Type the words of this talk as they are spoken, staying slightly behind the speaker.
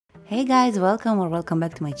Hey guys, welcome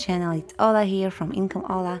back to my channel. It's Ola here from Income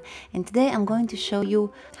Ola, and today I'm going to show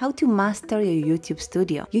you how to master your YouTube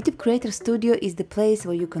studio. YouTube Creator Studio is the place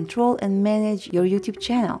where you control and manage your YouTube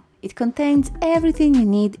channel. It contains everything you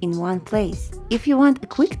need in one place. If you want a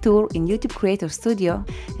quick tour in YouTube Creator Studio,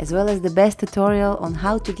 as well as the best tutorial on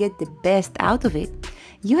how to get the best out of it,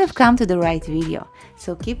 you have come to the right video,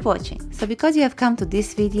 so keep watching. So because you have come to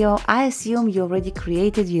this video, I assume you already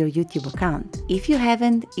created your YouTube account. If you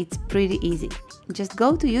haven't, it's pretty easy. Just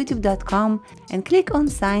go to youtube.com and click on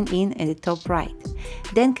sign in at the top right.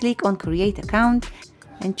 Then click on create account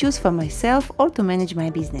and choose for myself or to manage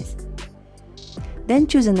my business. Then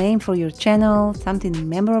choose a name for your channel, something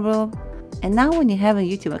memorable. And now when you have a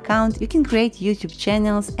YouTube account, you can create YouTube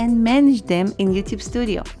channels and manage them in YouTube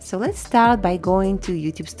Studio. So let's start by going to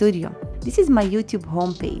YouTube Studio. This is my YouTube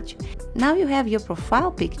homepage. Now you have your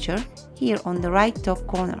profile picture here on the right top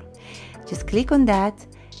corner. Just click on that,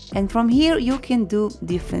 and from here you can do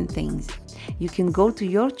different things. You can go to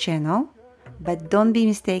your channel, but don't be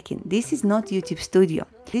mistaken, this is not YouTube Studio.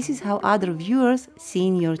 This is how other viewers see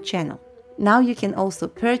your channel. Now you can also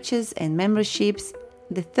purchase and memberships.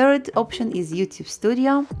 The third option is YouTube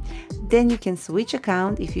Studio. Then you can switch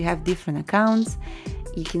account if you have different accounts.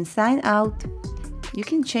 You can sign out. You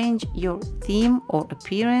can change your theme or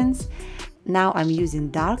appearance. Now I'm using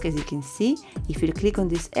dark, as you can see. If you click on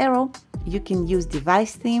this arrow, you can use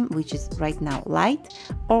device theme, which is right now light,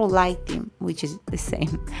 or light theme, which is the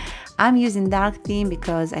same. I'm using dark theme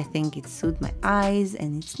because I think it suits my eyes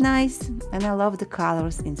and it's nice, and I love the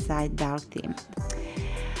colors inside dark theme.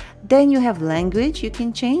 Then you have language you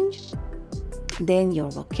can change, then your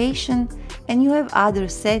location, and you have other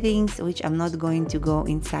settings which I'm not going to go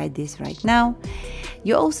inside this right now.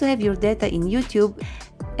 You also have your data in YouTube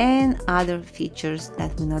and other features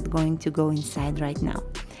that we're not going to go inside right now.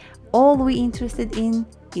 All we're interested in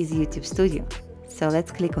is YouTube Studio. So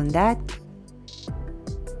let's click on that.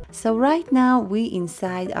 So right now we're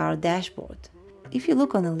inside our dashboard. If you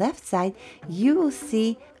look on the left side, you will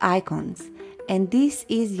see icons. And this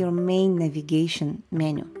is your main navigation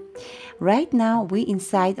menu. Right now we're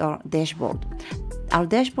inside our dashboard. Our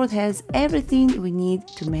dashboard has everything we need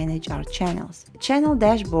to manage our channels. Channel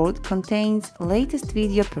dashboard contains latest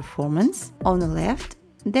video performance on the left.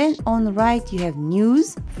 Then on the right you have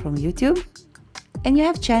news from YouTube. And you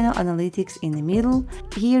have channel analytics in the middle.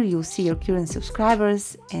 Here you'll see your current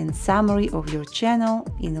subscribers and summary of your channel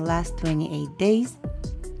in the last 28 days.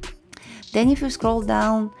 Then if you scroll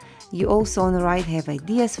down, you also on the right have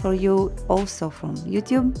ideas for you, also from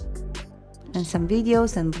YouTube, and some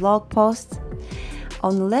videos and blog posts.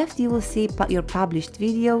 On the left you will see your published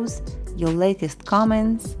videos, your latest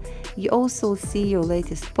comments. You also see your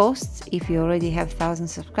latest posts if you already have 1,000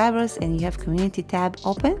 subscribers and you have community tab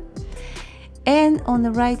open. And on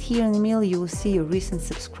the right here in the middle you will see your recent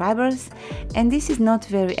subscribers, and this is not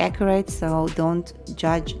very accurate, so don't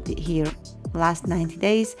judge here last 90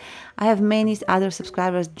 days. I have many other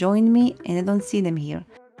subscribers join me and I don't see them here.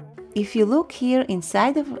 If you look here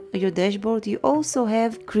inside of your dashboard, you also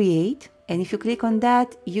have create, and if you click on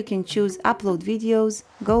that you can choose upload videos,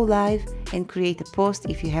 go live, and create a post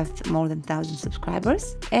if you have more than 1,000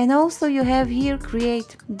 subscribers. And also you have here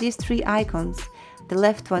create, these three icons. The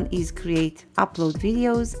left one is create, upload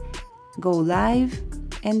videos, go live,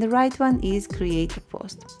 and the right one is create a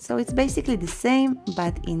post. So it's basically the same,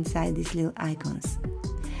 but inside these little icons.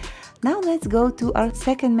 Now let's go to our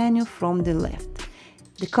second menu from the left,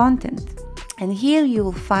 the content. And here you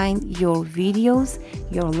will find your videos,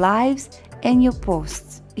 your lives, and your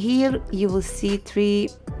posts. Here you will see three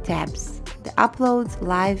tabs, the uploads,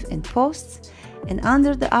 live, and posts. And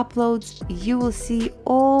under the uploads you will see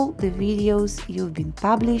all the videos you've been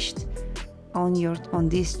published on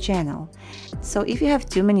this channel. So if you have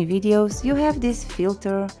too many videos, you have this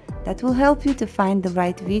filter that will help you to find the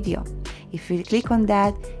right video. If you click on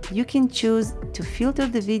that, you can choose to filter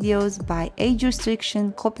the videos by age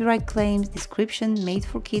restriction, copyright claims, description, made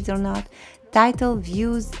for kids or not, title,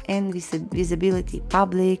 views, and visibility,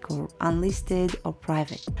 public or unlisted or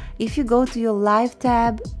private. If you go to your live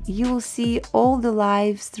tab, you will see all the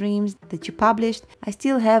live streams that you published. I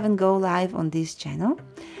still haven't go live on this channel.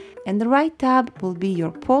 And the right tab will be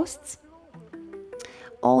your posts,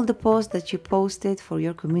 all the posts that you posted for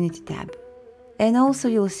your community tab. And also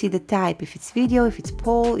you'll see the type, if it's video, if it's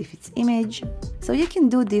poll, if it's image. So you can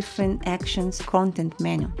do different actions, content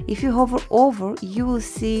menu. If you hover over, you will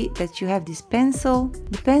see that you have this pencil.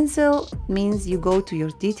 The pencil means you go to your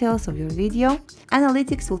details of your video.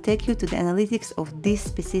 Analytics will take you to the analytics of this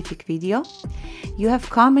specific video. You have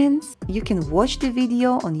comments, you can watch the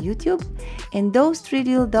video on YouTube. And those three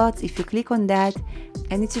little dots, if you click on that,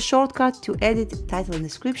 And it's a shortcut to edit title and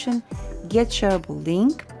description, get shareable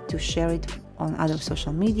link to share it on other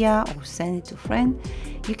social media or send it to a friend.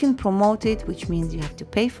 You can promote it, which means you have to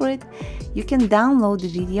pay for it. You can download the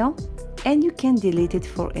video and you can delete it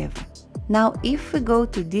forever. Now, if we go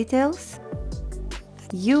to details,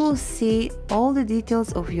 you will see all the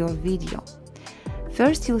details of your video.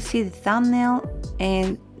 First, you'll see the thumbnail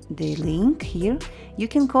and the link here. You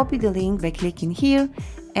can copy the link by clicking here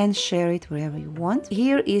and share it wherever you want.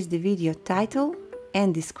 Here is the video title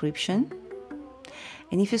and description.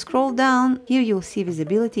 And if you scroll down, here you'll see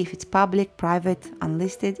visibility, if it's public, private,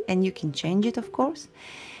 unlisted, and you can change it, of course.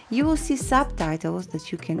 You will see subtitles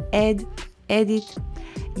that you can add, edit.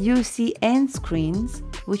 You see end screens,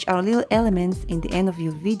 which are little elements in the end of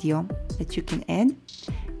your video that you can add.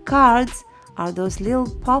 Cards are those little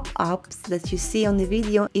pop-ups that you see on the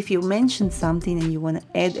video. If you mention something and you want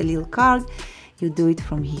to add a little card, you do it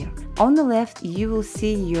from here. On the left, you will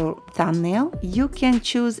see your thumbnail. You can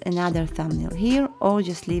choose another thumbnail here or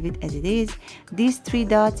just leave it as it is. These three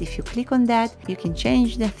dots, if you click on that, you can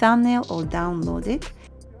change the thumbnail or download it.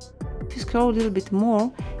 If you scroll a little bit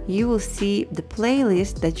more, you will see the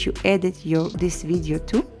playlist that you added this video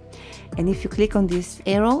to. And if you click on this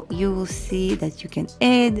arrow, you will see that you can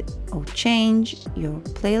add or change your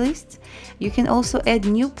playlists. You can also add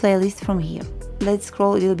new playlists from here. Let's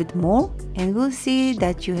scroll a little bit more and we'll see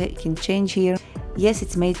that you can change here. Yes,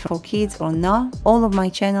 it's made for kids or not. All of my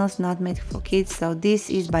channels not made for kids, so this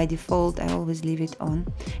is by default. I always leave it on,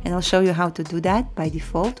 and I'll show you how to do that by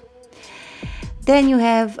default. Then you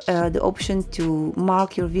have the option to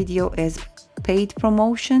mark your video as paid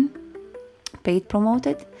promoted.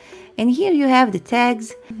 And here you have the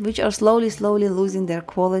tags, which are slowly losing their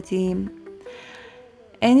quality.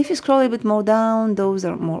 And if you scroll a bit more down, those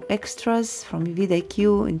are more extras from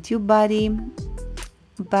vidIQ and TubeBuddy.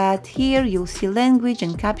 But here you'll see language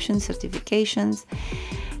and caption certifications.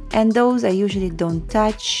 And those I usually don't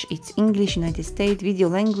touch. It's English, United States, video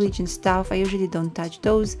language and stuff. I usually don't touch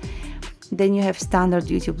those. Then you have standard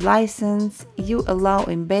YouTube license. You allow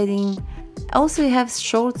embedding. Also, you have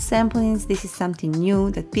short samplings. This is something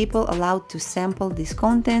new, that people allowed to sample this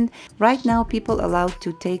content. Right now, people allowed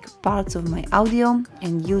to take parts of my audio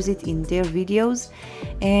and use it in their videos.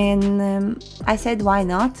 And I said, why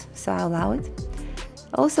not? So I allow it.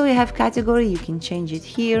 Also, you have category. You can change it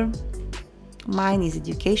here. Mine is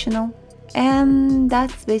educational. And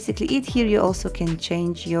that's basically it. Here you also can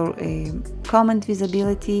change your comment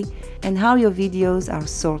visibility and how your videos are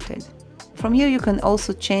sorted. From here you can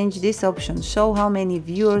also change this option, show how many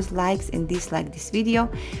viewers likes and dislike this video.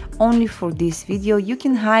 Only for this video. You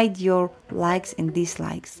can hide your likes and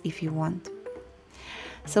dislikes if you want.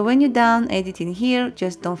 So when you're done editing here,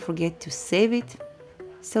 just don't forget to save it.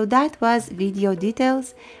 So that was video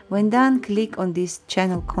details. When done, click on this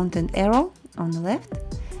channel content arrow on the left.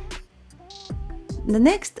 The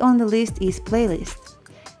next on the list is playlist.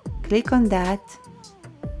 Click on that.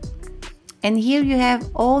 And here you have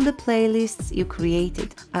all the playlists you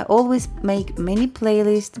created. I always make many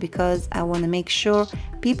playlists because I want to make sure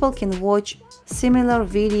people can watch similar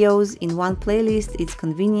videos in one playlist. It's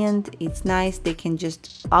convenient, it's nice, they can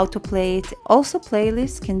just autoplay it. Also,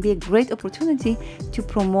 playlists can be a great opportunity to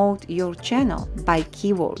promote your channel by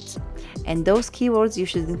keywords. And those keywords you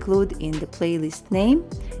should include in the playlist name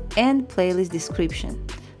and playlist description.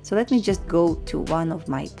 So let me just go to one of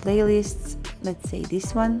my playlists. Let's say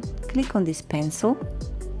this one. Click on this pencil.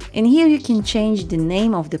 And here you can change the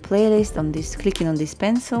name of the playlist on this, clicking on this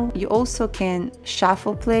pencil. You also can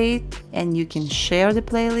shuffle play it and you can share the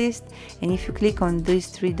playlist. And if you click on these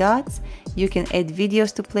three dots, you can add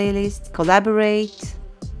videos to playlist, collaborate,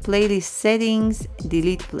 playlist settings,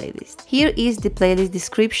 delete playlist. Here is the playlist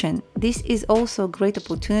description. This is also a great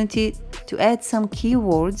opportunity to add some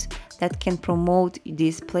keywords that can promote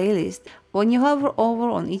this playlist. When you hover over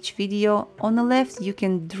on each video, on the left you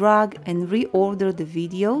can drag and reorder the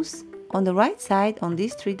videos. On the right side, on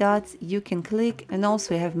these three dots, you can click, and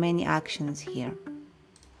also you have many actions here.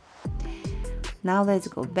 Now let's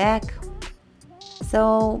go back.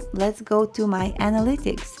 So let's go to my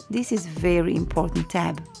analytics. This is very important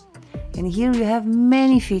tab. And here you have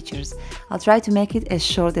many features. I'll try to make it as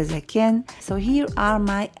short as I can. So here are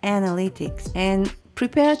my analytics, and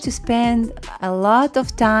prepare to spend a lot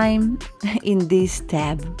of time in this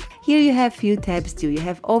tab. Here you have few tabs too. You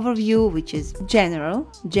have overview, which is general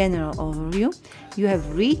overview. You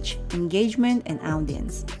have reach, engagement, and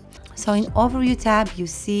audience. So in overview tab, you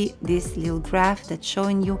see this little graph that's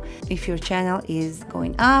showing you if your channel is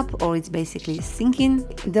going up or it's basically sinking.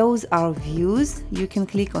 Those are views. You can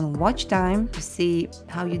click on watch time to see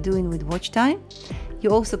how you're doing with watch time. You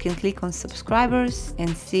also can click on subscribers and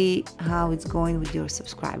see how it's going with your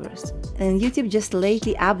subscribers. And YouTube just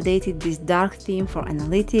lately updated this dark theme for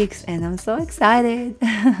analytics, and I'm so excited.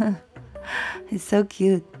 It's so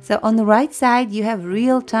cute. So on the right side, you have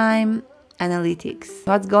real-time analytics.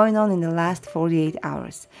 What's going on in the last 48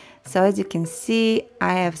 hours. So as you can see,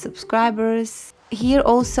 I have subscribers. Here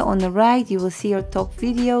also on the right, you will see your top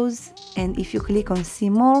videos. And if you click on see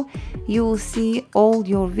more, you will see all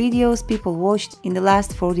your videos people watched in the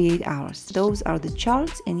last 48 hours. Those are the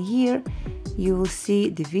charts, and here you will see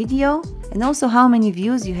the video and also how many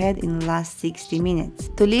views you had in the last 60 minutes.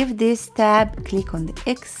 To leave this tab, click on the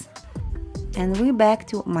X, and we're back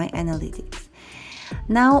to my analytics.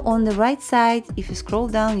 Now on the right side, if you scroll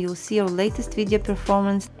down, you'll see your latest video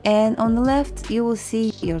performance, and on the left you will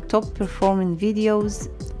see your top performing videos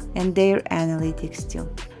and their analytics too.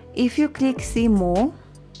 If you click see more,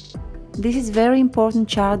 this is very important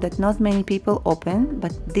chart that not many people open,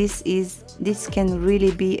 but this can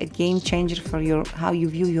really be a game changer for how you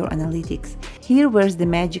view your analytics. Here where's the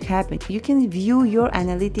magic happen. You can view your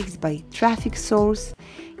analytics by traffic source.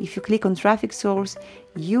 If you click on traffic source,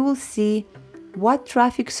 you will see what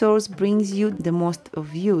traffic source brings you the most of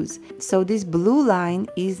views. So this blue line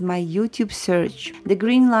is my YouTube search. The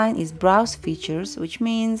green line is browse features, which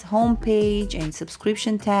means homepage and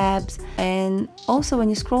subscription tabs. And also when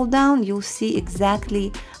you scroll down, you'll see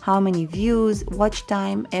exactly how many views, watch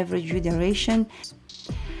time, average view duration.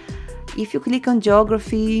 If you click on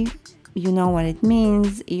geography, you know what it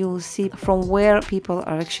means. You'll see from where people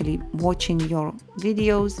are actually watching your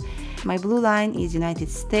videos. My blue line is United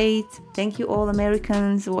States. Thank you all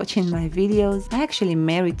Americans watching my videos. I'm actually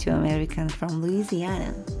married to an American from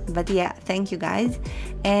Louisiana. But yeah, thank you guys.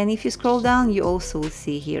 And if you scroll down, you also will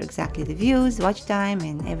see here exactly the views, watch time,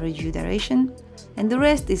 and average view duration. And the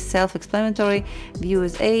rest is self-explanatory: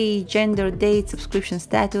 viewers age, gender, date, subscription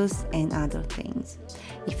status, and other things.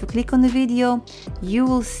 If you click on the video, you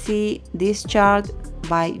will see this chart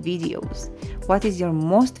by videos. What is your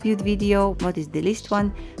most viewed video? What is the least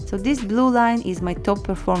one? So this blue line is my top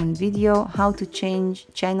performing video, how to change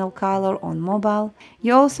channel color on mobile.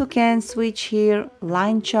 You also can switch here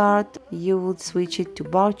line chart. You would switch it to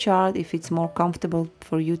bar chart if it's more comfortable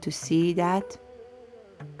for you to see that.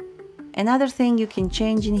 Another thing you can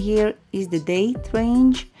change in here is the date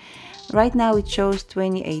range. Right now it shows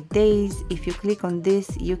 28 days. If you click on this,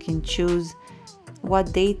 you can choose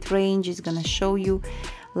what date range is gonna show you.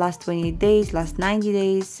 Last 28 days, last 90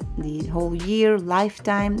 days, the whole year,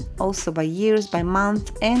 lifetime, also by years, by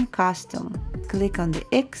month, and custom. Click on the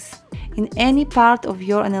X. In any part of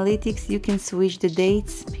your analytics, you can switch the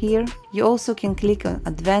dates here. You also can click on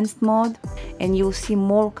advanced mode and you'll see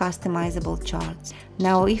more customizable charts.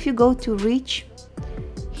 Now, if you go to reach,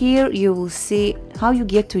 here you will see how you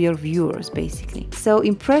get to your viewers basically. So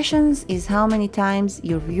impressions is how many times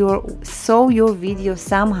your viewer saw your video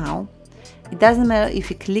somehow. It doesn't matter if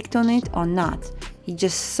you clicked on it or not, you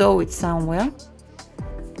just saw it somewhere.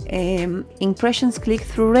 Impressions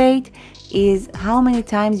click-through rate is how many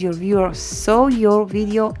times your viewer saw your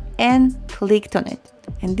video and clicked on it.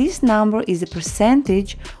 And this number is a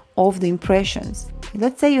percentage of the impressions.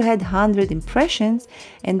 Let's say you had 100 impressions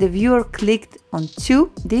and the viewer clicked on 2,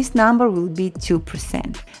 this number will be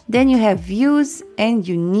 2%. Then you have views and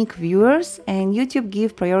unique viewers, and YouTube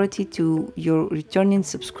give priority to your returning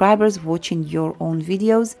subscribers watching your own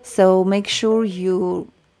videos. So make sure your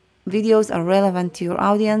videos are relevant to your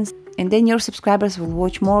audience, and then your subscribers will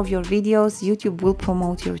watch more of your videos. YouTube will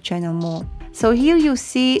promote your channel more. So here you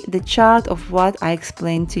see the chart of what I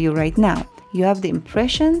explained to you right now. You have the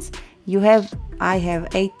impressions, I have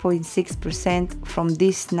 8.6% from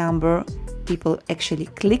this number people actually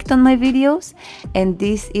clicked on my videos, and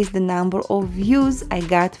this is the number of views I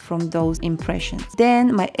got from those impressions.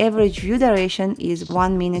 Then my average view duration is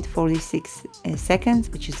 1 minute 46 seconds,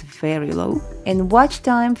 which is very low, and watch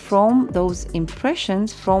time from those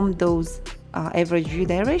impressions, from those average view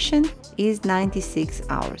duration, is 96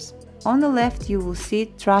 hours. On the left you will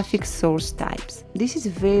see traffic source types. This is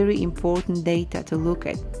very important data to look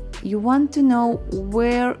at. You want to know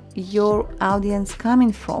where your audience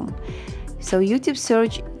coming from. So YouTube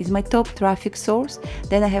search is my top traffic source.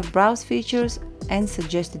 Then I have browse features and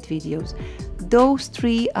suggested videos. Those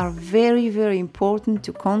three are very, very important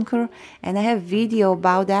to conquer, and I have video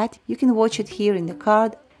about that. You can watch it here in the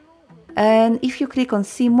card. And if you click on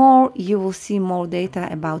see more, you will see more data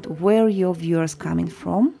about where your viewers coming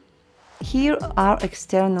from. Here are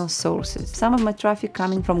external sources. Some of my traffic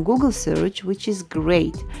coming from Google search, which is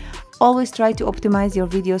great. Always try to optimize your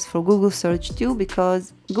videos for Google search too,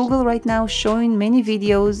 because Google right now showing many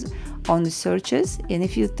videos on the searches, and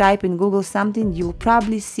if you type in Google something, you'll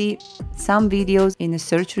probably see some videos in the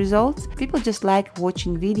search results. People just like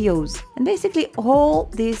watching videos, and basically all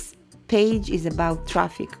this page is about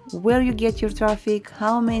traffic, where you get your traffic,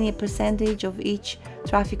 how many percentage of each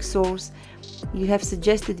traffic source. You have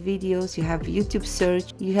suggested videos, you have YouTube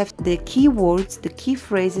search, you have the keywords, the key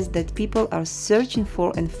phrases that people are searching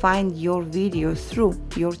for and find your video through,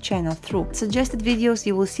 your channel through. Suggested videos,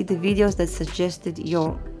 you will see the videos that suggested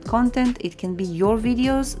your content. It can be your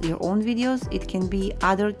videos, your own videos, it can be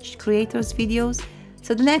other creators' videos.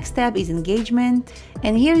 So the next tab is engagement,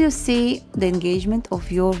 and here you see the engagement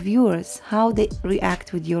of your viewers, how they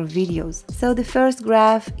react with your videos. So the first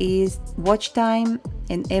graph is watch time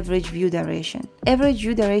and average view duration. Average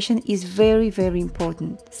view duration is very, very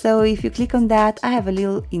important. So if you click on that, I have a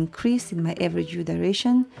little increase in my average view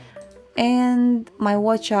duration, and my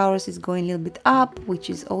watch hours is going a little bit up, which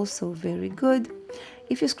is also very good.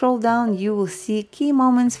 If you scroll down, you will see key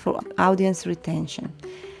moments for audience retention.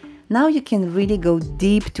 Now you can really go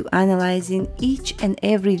deep to analyzing each and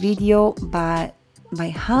every video by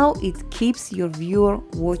how it keeps your viewer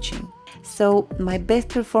watching. So my best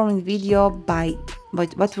performing video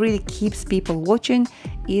but what really keeps people watching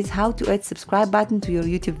is how to add subscribe button to your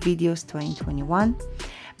YouTube videos 2021,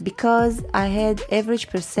 because I had average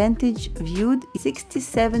percentage viewed,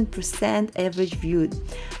 67% average viewed,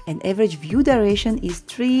 and average view duration is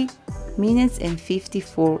 3 minutes and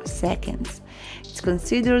 54 seconds. It's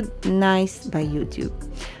considered nice by YouTube.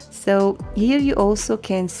 So here you also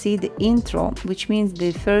can see the intro, which means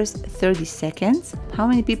the first 30 seconds, how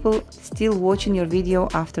many people still watching your video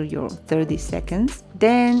after your 30 seconds.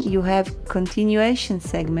 Then you have continuation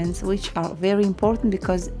segments, which are very important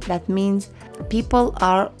because that means people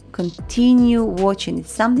are continue watching.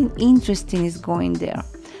 It's something interesting is going there.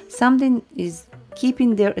 Something is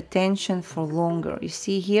keeping their attention for longer. You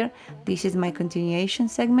see here, this is my continuation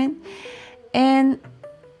segment. And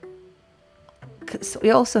so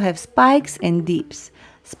we also have spikes and dips.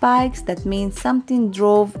 Spikes, that means something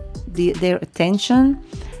drove their attention,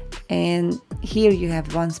 and here you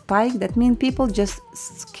have one spike, that means people just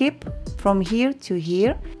skip from here to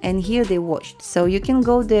here, and here they watched. So you can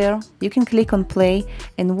go there, you can click on play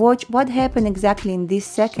and watch what happened exactly in these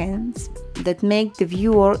seconds that make the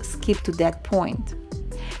viewer skip to that point.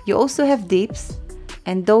 You also have dips,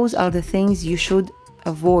 and those are the things you should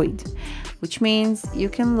avoid, which means you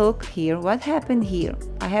can look here what happened here.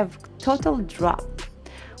 I have total drop.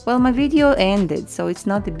 Well, my video ended, so it's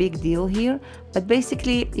not a big deal here, but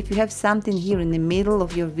basically if you have something here in the middle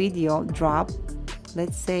of your video drop,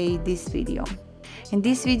 let's say this video. In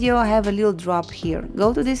this video I have a little drop here.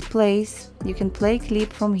 Go to this place, you can play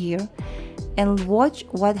clip from here and watch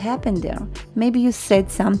what happened there. Maybe you said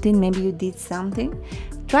something, maybe you did something.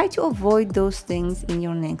 Try to avoid those things in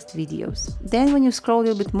your next videos. Then when you scroll a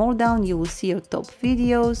little bit more down, you will see your top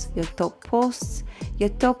videos, your top posts, your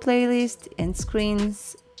top playlist and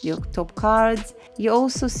screens, your top cards. You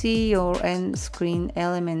also see your end screen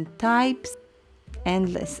element types,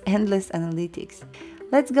 endless analytics.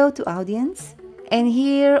 Let's go to audience. And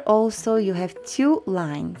here also you have 2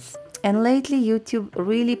 lines. And lately YouTube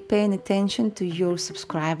really paying attention to your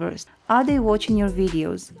subscribers. Are they watching your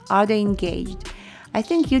videos? Are they engaged? I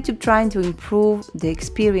think YouTube trying to improve the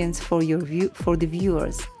experience for the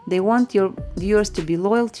viewers. They want your viewers to be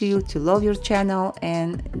loyal to you, to love your channel,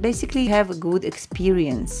 and basically have a good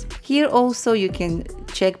experience. Here also you can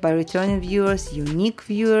check by returning viewers, unique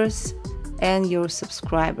viewers, and your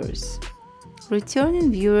subscribers.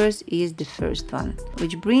 Returning viewers is the first one,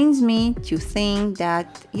 which brings me to think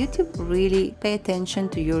that YouTube really pay attention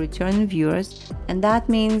to your returning viewers, and that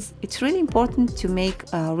means it's really important to make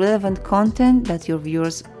relevant content that your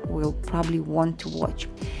viewers will probably want to watch.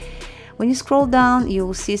 When you scroll down, you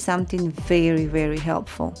will see something very, very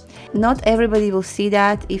helpful. Not everybody will see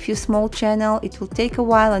that. If you're a small channel, it will take a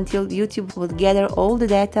while until YouTube will gather all the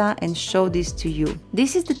data and show this to you.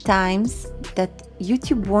 This is the times that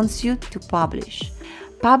YouTube wants you to publish.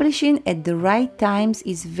 Publishing at the right times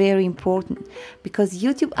is very important because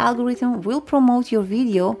YouTube algorithm will promote your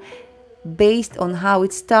video based on how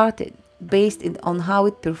it started, based on how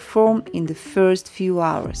it performed in the first few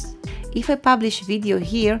hours. If I publish video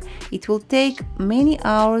here, it will take many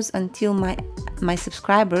hours until my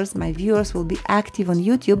subscribers, my viewers will be active on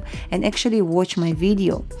YouTube and actually watch my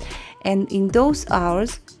video. And in those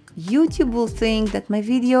hours, YouTube will think that my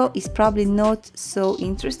video is probably not so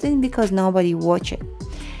interesting because nobody watched it.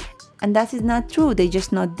 And that is not true, they're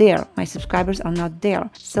just not there. My subscribers are not there.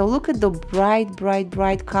 So look at the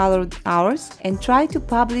bright colored hours and try to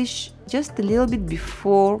publish just a little bit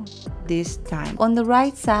before this time. On the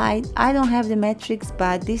right side, I don't have the metrics,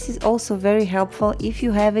 but this is also very helpful. If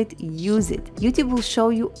you have it, use it. YouTube will show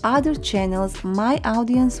you other channels my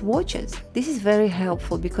audience watches. This is very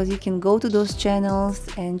helpful because you can go to those channels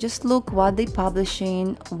and just look what they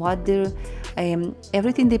publishing, what they're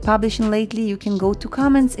everything they publishing lately. You can go to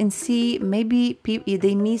comments and see maybe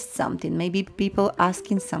they missed something, maybe people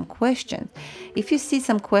asking some questions. If you see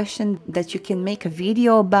some question that you can make a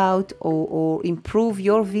video about, or improve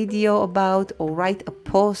your video about, or write a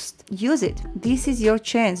post, use it. This is your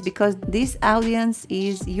chance, because this audience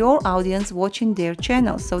is your audience watching their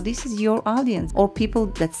channel. So this is your audience, or people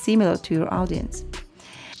that's similar to your audience.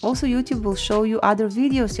 Also, YouTube will show you other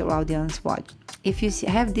videos your audience watch. If you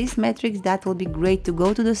have these metrics, that will be great to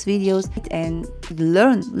go to those videos and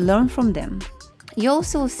learn from them. You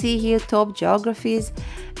also see here top geographies,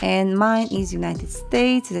 and mine is United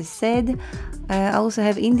States, as I said. I also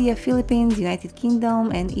have India, Philippines, United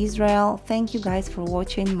Kingdom, and Israel. Thank you guys for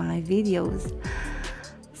watching my videos.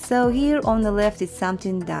 So here on the left is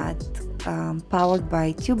something that powered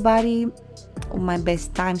by TubeBuddy, my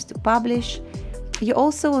best times to publish. You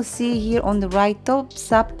also will see here on the right top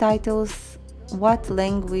subtitles, what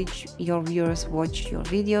language your viewers watch your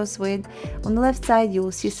videos with. On the left side you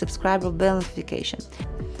will see subscriber bell notification.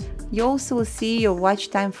 You also will see your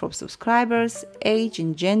watch time for subscribers, age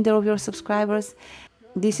and gender of your subscribers.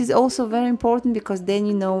 This is also very important because then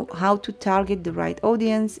you know how to target the right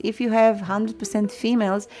audience. If you have 100%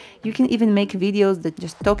 females, you can even make videos that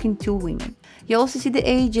just talking to women. You also see the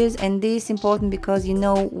ages, and this is important because you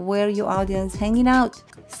know where your audience hanging out.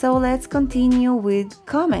 So let's continue with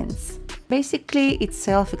comments. Basically, it's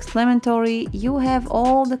self-explanatory. You have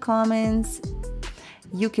all the comments.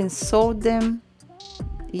 You can sort them.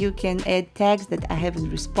 You can add tags that I haven't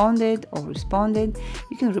responded or responded.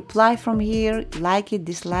 You can reply from here, like it,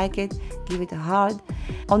 dislike it, give it a heart.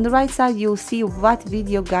 On the right side, you'll see what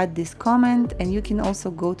video got this comment, and you can also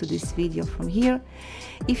go to this video from here.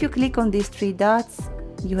 If you click on these three dots,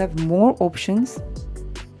 you have more options.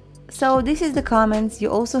 So this is the comments.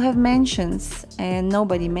 You also have mentions, and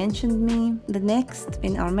nobody mentioned me. The next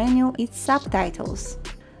in our menu is subtitles.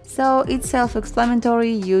 So it's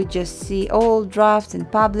self-explanatory. You just see all drafts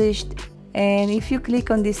and published. And if you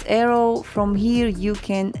click on this arrow from here, you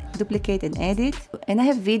can duplicate and edit. And I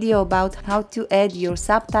have video about how to add your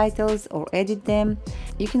subtitles or edit them.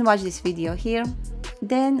 You can watch this video here.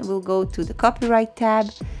 Then we'll go to the copyright tab.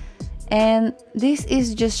 And this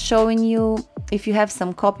is just showing you if you have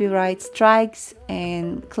some copyright strikes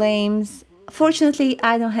and claims. Fortunately,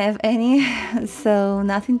 I don't have any, so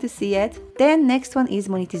nothing to see yet. Then next one is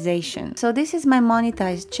monetization. So this is my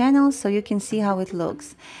monetized channel, so you can see how it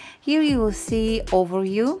looks. Here you will see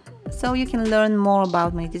overview, so you can learn more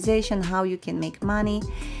about monetization, how you can make money.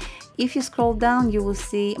 If you scroll down, you will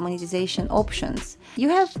see monetization options. You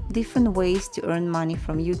have different ways to earn money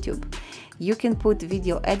from YouTube. You can put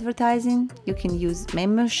video advertising, you can use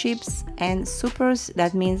memberships and supers.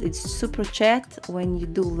 That means it's super chat when you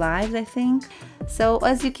do lives, I think. So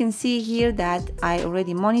as you can see here that I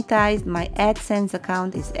already monetized, my AdSense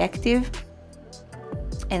account is active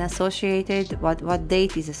and associated, what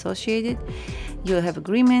date is associated. You'll have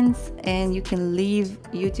agreements, and you can leave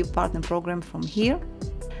YouTube partner program from here.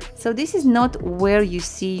 So this is not where you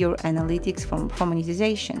see your analytics from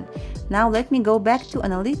monetization. Now let me go back to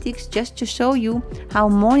analytics just to show you how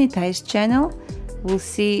monetized channel will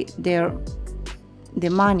see the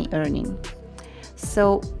money earning.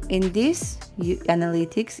 So in this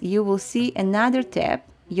analytics, you will see another tab,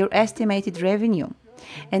 your estimated revenue.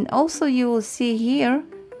 And also you will see here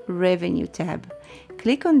revenue tab.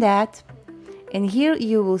 Click on that. And here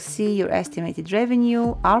you will see your estimated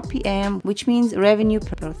revenue, RPM, which means revenue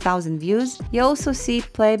per 1,000 views. You also see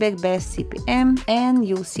playback best CPM, and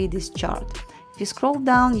you'll see this chart. If you scroll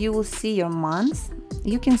down, you will see your months.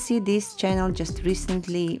 You can see this channel just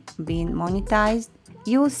recently been monetized.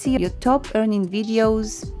 You will see your top earning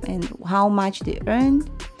videos and how much they earned.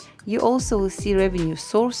 You also will see revenue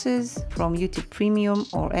sources from YouTube Premium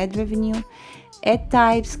or ad revenue, ad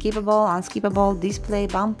type, skippable, unskippable, display,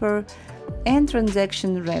 bumper, and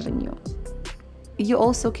transaction revenue. You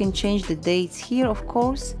also can change the dates here, of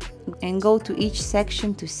course, and go to each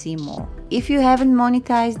section to see more. If you haven't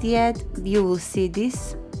monetized yet, you will see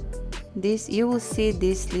this this, you will see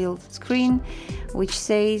this little screen which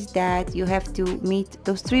says that you have to meet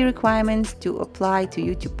those 3 requirements to apply to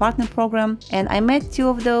YouTube Partner Program. And I met 2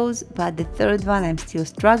 of those, but the 3rd one I'm still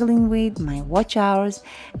struggling with, my watch hours.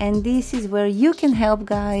 And this is where you can help,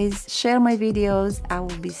 guys. Share my videos. I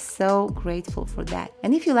will be so grateful for that.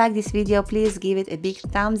 And if you like this video, please give it a big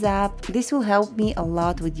thumbs up. This will help me a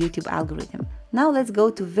lot with YouTube algorithm. Now let's go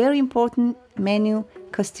to very important menu,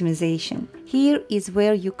 customization. Here is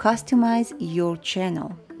where you customize your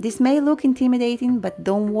channel. This may look intimidating, but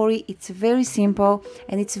don't worry, it's very simple,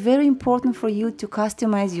 and it's very important for you to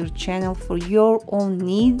customize your channel for your own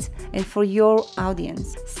needs and for your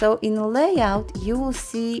audience. So in the layout, you will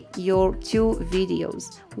see your 2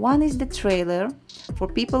 videos. One is the trailer for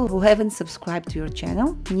people who haven't subscribed to your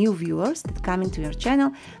channel, new viewers that come into your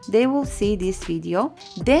channel, they will see this video.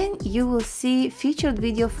 Then you will see featured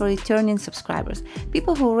video for returning subscribers.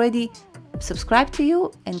 People who already subscribe to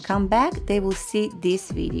you and come back, they will see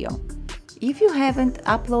this video. If you haven't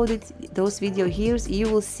uploaded those videos here, you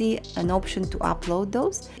will see an option to upload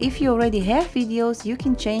those. If you already have videos, you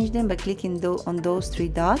can change them by clicking on those 3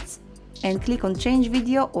 dots and click on change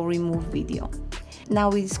video or remove video. Now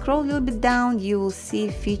we scroll a little bit down, you will see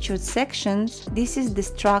featured sections. This is the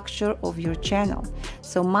structure of your channel.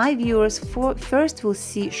 So my viewers first will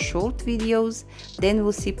see short videos, then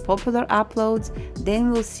we'll see popular uploads,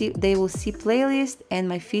 then they will see playlist and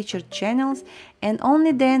my featured channels, and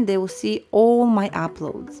only then they will see all my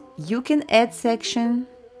uploads. You can add section,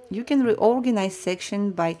 you can reorganize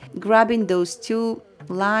section by grabbing those 2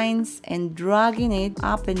 lines and dragging it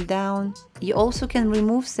up and down. You also can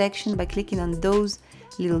remove section by clicking on those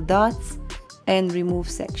little dots and remove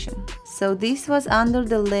section. So this was under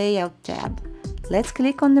the layout tab. Let's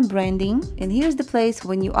click on the branding, and here's the place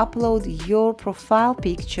when you upload your profile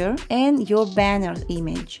picture and your banner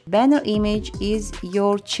image. Banner image is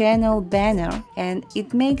your channel banner, and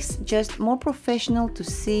it makes just more professional to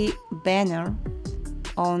see banner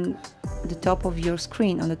on the top of your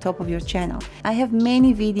screen, on the top of your channel. I have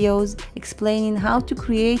many videos explaining how to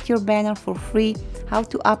create your banner for free, how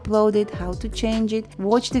to upload it, how to change it.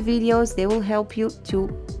 Watch the videos, they will help you to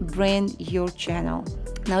brand your channel.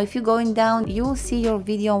 Now if you're going down, you will see your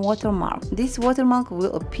video watermark. This watermark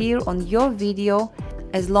will appear on your video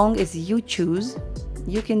as long as you choose.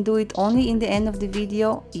 You can do it only in the end of the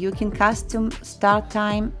video. You can custom start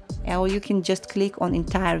time, or you can just click on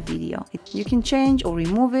entire video. You can change or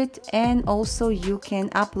remove it, and also you can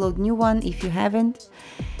upload new one if you haven't.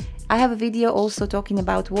 I have a video also talking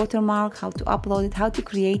about watermark, how to upload it, how to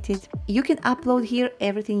create it. You can upload here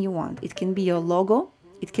everything you want. It can be your logo,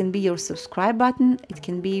 it can be your subscribe button, it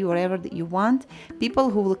can be wherever that you want. People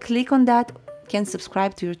who will click on that can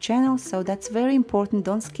subscribe to your channel, so that's very important.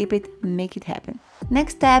 Don't skip it, make it happen.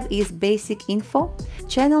 Next tab is basic info,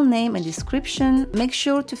 channel name and description. Make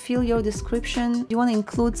sure to fill your description. You want to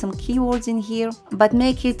include some keywords in here, but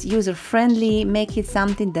make it user friendly, make it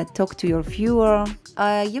something that talk to your viewer.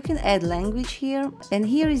 You can add language here, and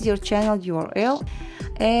here is your channel URL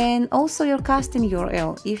and also your custom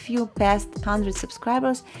URL. If you passed 100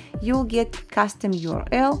 subscribers, you'll get custom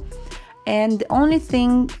URL. And the only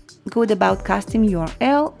thing good about custom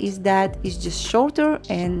URL is that it's just shorter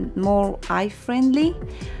and more eye-friendly.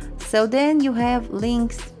 So then you have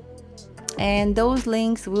links, and those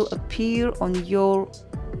links will appear on your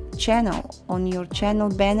channel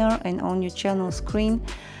banner and on your channel screen.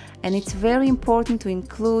 And it's very important to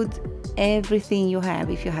include everything you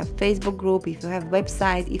have. If you have Facebook group, if you have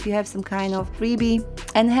website, if you have some kind of freebie,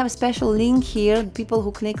 and have a special link here, people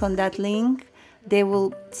who click on that link, they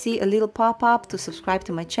will see a little pop-up to subscribe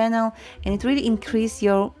to my channel, and it really increases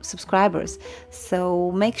your subscribers.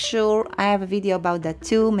 So make sure, I have a video about that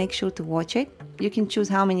too, make sure to watch it. You can choose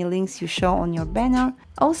how many links you show on your banner.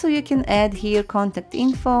 Also you can add here contact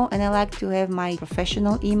info, and I like to have my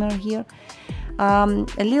professional email here. A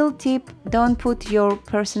little tip, don't put your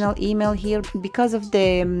personal email here because of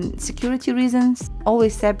the security reasons.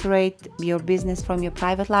 Always separate your business from your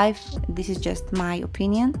private life. This is just my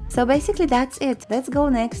opinion. So basically that's it. Let's go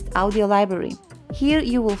next, audio library. Here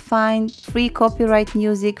you will find free copyright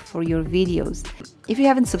music for your videos. If you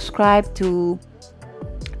haven't subscribed to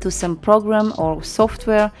some program or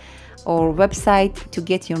software or website to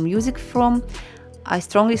get your music from, I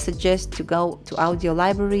strongly suggest to go to audio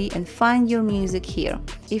library and find your music here.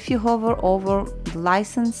 If you hover over the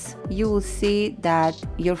license, you will see that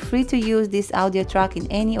you're free to use this audio track in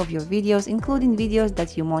any of your videos, including videos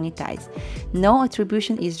that you monetize. No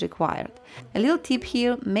attribution is required. A little tip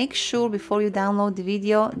here, make sure before you download the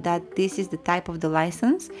video that this is the type of the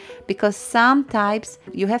license, because some types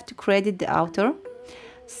you have to credit the author.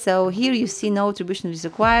 So here you see no attribution is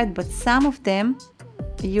required, but some of them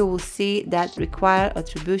you will see that require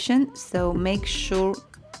attribution. So make sure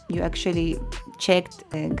you actually checked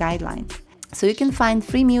guidelines. So you can find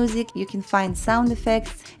free music, you can find sound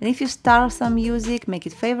effects, and if you star some music, make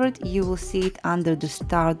it favorite, you will see it under the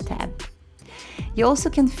star tab. You also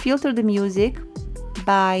can filter the music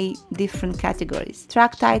by different categories: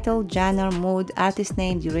 track title, genre, mood, artist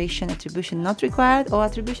name, duration, attribution not required, or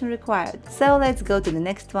attribution required. So let's go to the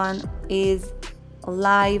next one, is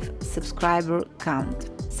live subscriber count.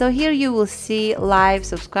 So here you will see live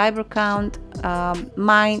subscriber count.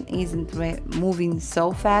 Mine isn't moving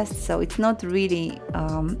so fast, so it's not really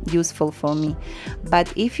useful for me.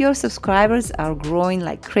 But if your subscribers are growing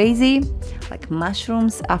like crazy, like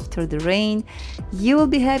mushrooms after the rain, you will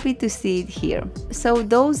be happy to see it here. So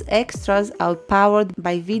those extras are powered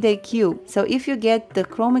by vidIQ. So if you get the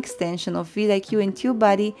Chrome extension of vidIQ in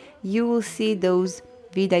TubeBuddy, you will see those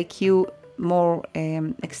vidIQ more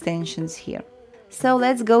extensions here. So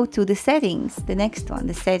let's go to the settings, the next one,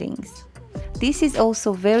 the settings. This is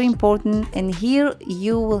also very important, and here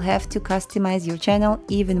you will have to customize your channel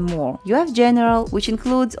even more. You have general, which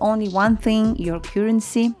includes only one thing, your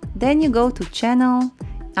currency. Then you go to channel.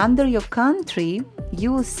 Under your country,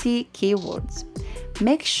 you will see keywords.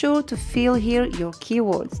 Make sure to fill here your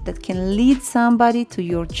keywords that can lead somebody to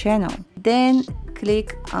your channel. Then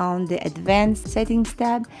click on the advanced settings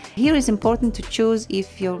tab. Here is important to choose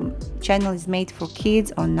if your channel is made for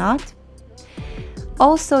kids or not.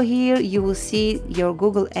 Also here you will see your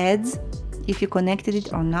Google Ads, if you connected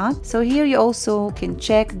it or not. So here you also can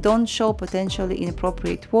check don't show potentially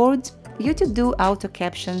inappropriate words. YouTube do auto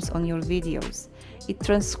captions on your videos. It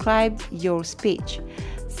transcribes your speech.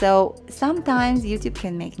 So sometimes YouTube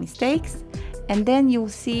can make mistakes, and then you'll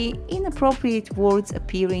see inappropriate words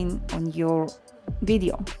appearing on your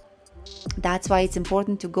video. That's why it's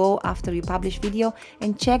important to go after you publish video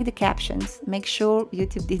and check the captions. Make sure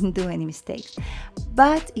YouTube didn't do any mistakes.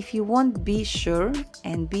 But if you won't be sure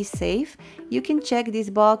and be safe, you can check this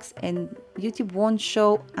box and YouTube won't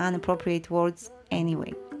show inappropriate words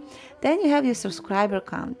anyway. Then you have your subscriber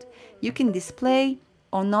count. You can display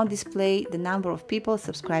or not display the number of people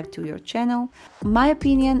subscribed to your channel. In my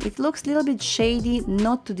opinion, it looks a little bit shady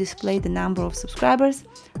not to display the number of subscribers,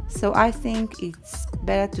 so I think it's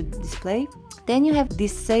better to display. Then you have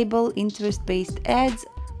disable interest-based ads.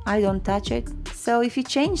 I don't touch it. So if you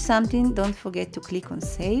change something, don't forget to click on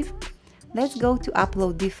save. Let's go to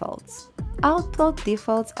upload defaults. Upload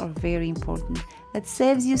defaults are very important. That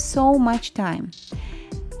saves you so much time.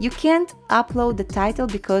 You can't upload the title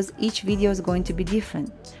because each video is going to be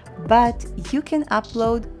different, but you can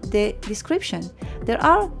upload the description. There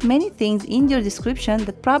are many things in your description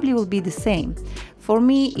that probably will be the same. For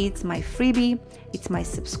me, it's my freebie, it's my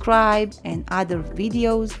subscribe and other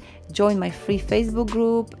videos, join my free Facebook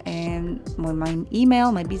group and my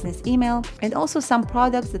email, my business email, and also some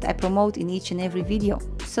products that I promote in each and every video.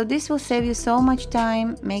 So this will save you so much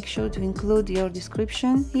time. Make sure to include your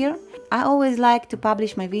description here. I always like to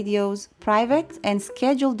publish my videos private and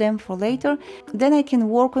schedule them for later, then I can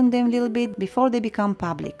work on them a little bit before they become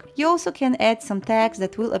public. You also can add some tags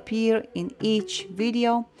that will appear in each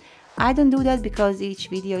video. I don't do that because each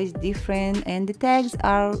video is different and the tags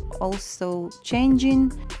are also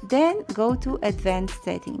changing. Then go to advanced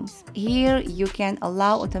settings. Here you can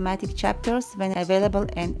allow automatic chapters when available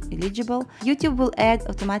and eligible. YouTube will add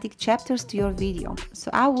automatic chapters to your video.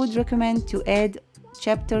 So I would recommend to add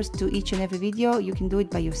chapters to each and every video. You can do it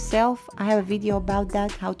by yourself. I have a video about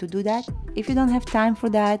that, how to do that. If you don't have time for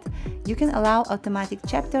that, you can allow automatic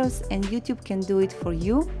chapters and YouTube can do it for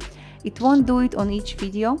you. It won't do it on each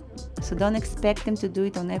video, so don't expect them to do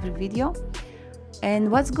it on every video. And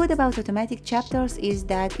what's good about automatic chapters is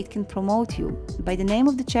that it can promote you by the name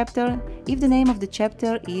of the chapter. If the name of the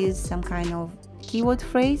chapter is some kind of keyword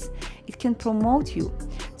phrase, it can promote you.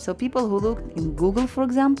 So people who look in Google, for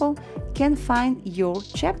example, can find your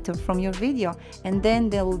chapter from your video, and then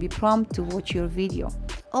they will be prompted to watch your video.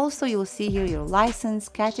 Also, you'll see here your license,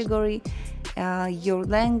 category, your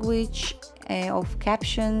language of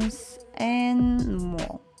captions, and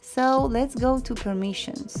more. So let's go to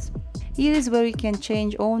permissions. Here is where you can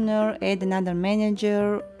change owner, add another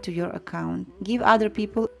manager to your account, give other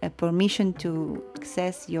people a permission to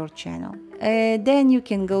access your channel. Then you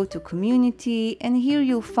can go to community, and here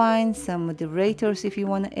you'll find some moderators if you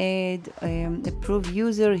want to add, approve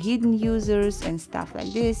user, hidden users and stuff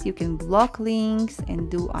like this. You can block links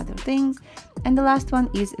and do other things. And the last one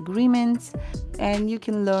is agreements, and you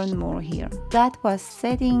can learn more here. That was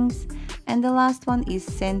settings, and the last one is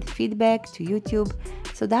send feedback to YouTube.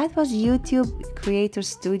 So that was YouTube Creator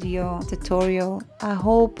Studio tutorial. I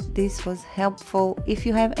hope this was helpful. If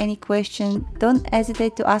you have any question, don't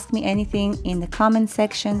hesitate to ask me anything in the comment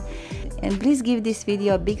section. And please give this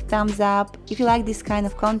video a big thumbs up. If you like this kind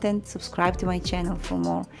of content, subscribe to my channel for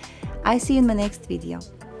more. I see you in my next video.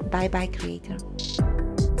 Bye bye, creator.